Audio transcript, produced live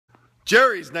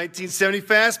Gerry's 1970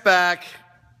 Fastback.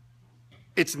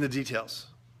 It's in the details.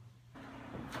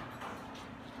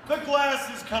 The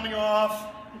glass is coming off.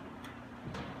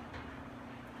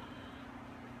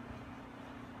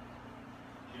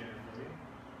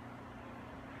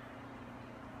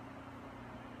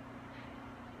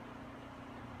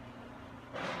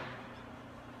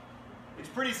 It's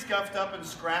pretty scuffed up and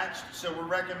scratched, so we're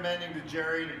recommending to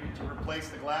Gerry to replace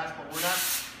the glass, but we're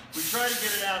not. We try to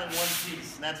get it out in one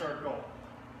piece, and that's our goal.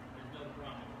 There's no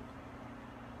promise.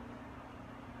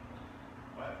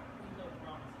 What? There's no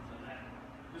promises of that.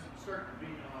 Just start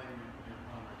being like your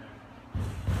palm right there.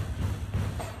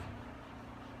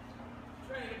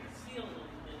 Trying to get the seal a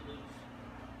little bit loose.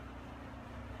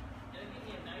 Can I give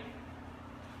me a knife?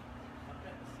 I'll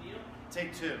cut the seal.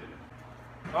 Take two.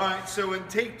 All right, so in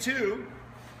take two,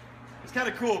 it's kind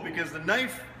of cool because the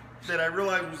knife that I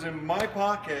realized was in my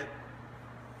pocket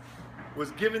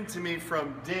was given to me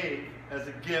from Dave as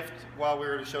a gift while we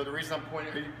were at a show. The reason I'm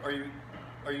pointing, are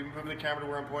you moving the camera to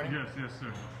where I'm pointing? Yes, yes,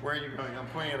 sir. Where are you going? I'm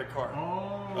pointing at a car.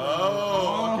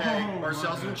 Oh, okay. my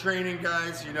Ourselves in bad. training,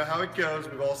 guys. You know how it goes.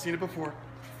 We've all seen it before.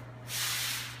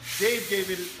 Dave gave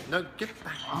me no, get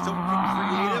back. So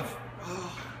creative.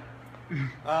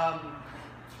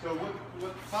 So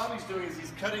what Bobby's doing is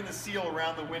he's cutting the seal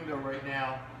around the window right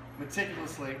now,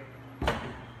 meticulously.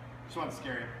 Just want to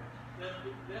scare you. Does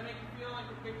that make you feel like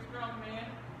a big, strong man?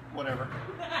 Whatever.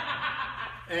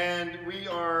 And we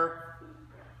are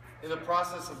in the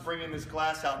process of bringing this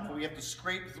glass out. But we have to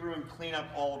scrape through and clean up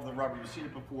all of the rubber. You've seen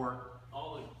it before.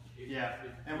 All of it. Yeah.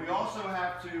 And we also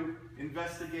have to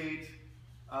investigate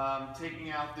taking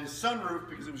out this sunroof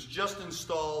because it was just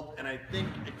installed, and I think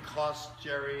it cost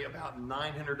Gerry about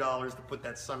 $900 to put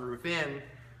that sunroof in.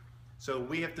 So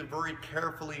we have to very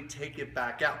carefully take it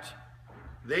back out.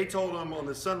 They told him on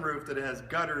the sunroof that it has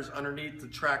gutters underneath to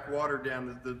track water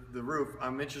down the roof.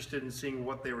 I'm interested in seeing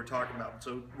what they were talking about.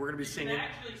 So we're going to be seeing it. You can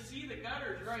actually see the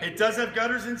gutters right It does have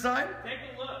gutters inside? Take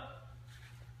a look.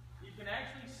 You can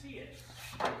actually see it.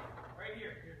 Right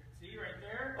here. See right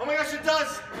there? Oh my gosh, it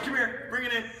does! Come here, bring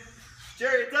it in.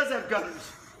 Gerry, it does have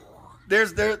gutters.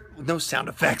 There's no sound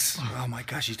effects. Oh my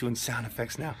gosh, he's doing sound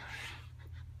effects now.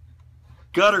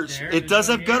 Gutters. It does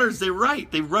have gutters. They're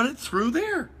right. They run it through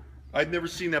there. I've never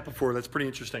seen that before. That's pretty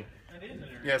interesting. That is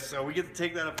interesting. Yes, so we get to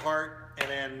take that apart, and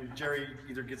then Gerry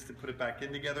either gets to put it back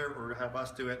in together or have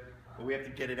us do it. But we have to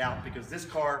get it out because this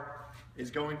car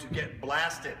is going to get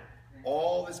blasted.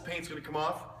 All this paint's going to come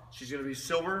off. She's going to be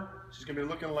silver. She's going to be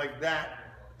looking like that,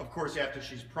 of course, after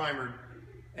she's primered.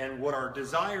 And what our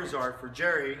desires are for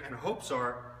Gerry and hopes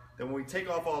are that when we take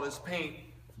off all this paint,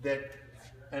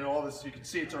 and all this, you can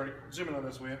see it's already, zoom in on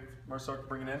this, will you? Marcel,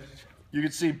 bring it in. You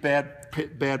can see bad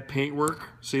paint work.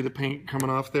 See the paint coming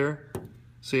off there?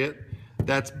 See it?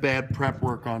 That's bad prep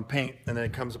work on paint, and then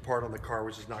it comes apart on the car,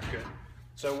 which is not good.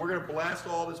 So we're going to blast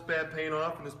all this bad paint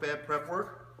off and this bad prep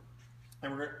work,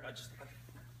 and we're going to,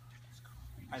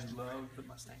 I love the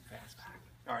Mustang Fastback.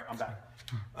 All right, I'm back.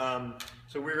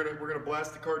 So we're gonna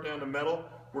blast the car down to metal.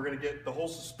 We're gonna get the whole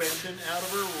suspension out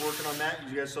of her. We're working on that.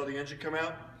 You guys saw the engine come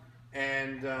out.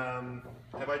 And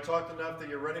have I talked enough that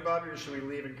you're ready, Bobby, or should we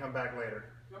leave and come back later?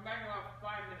 Come back in about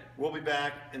 5 minutes. We'll be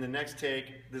back in the next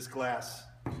take. This glass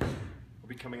will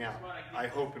be coming out. I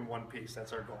hope in one piece.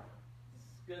 That's our goal.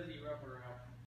 Scuzzy rubber out.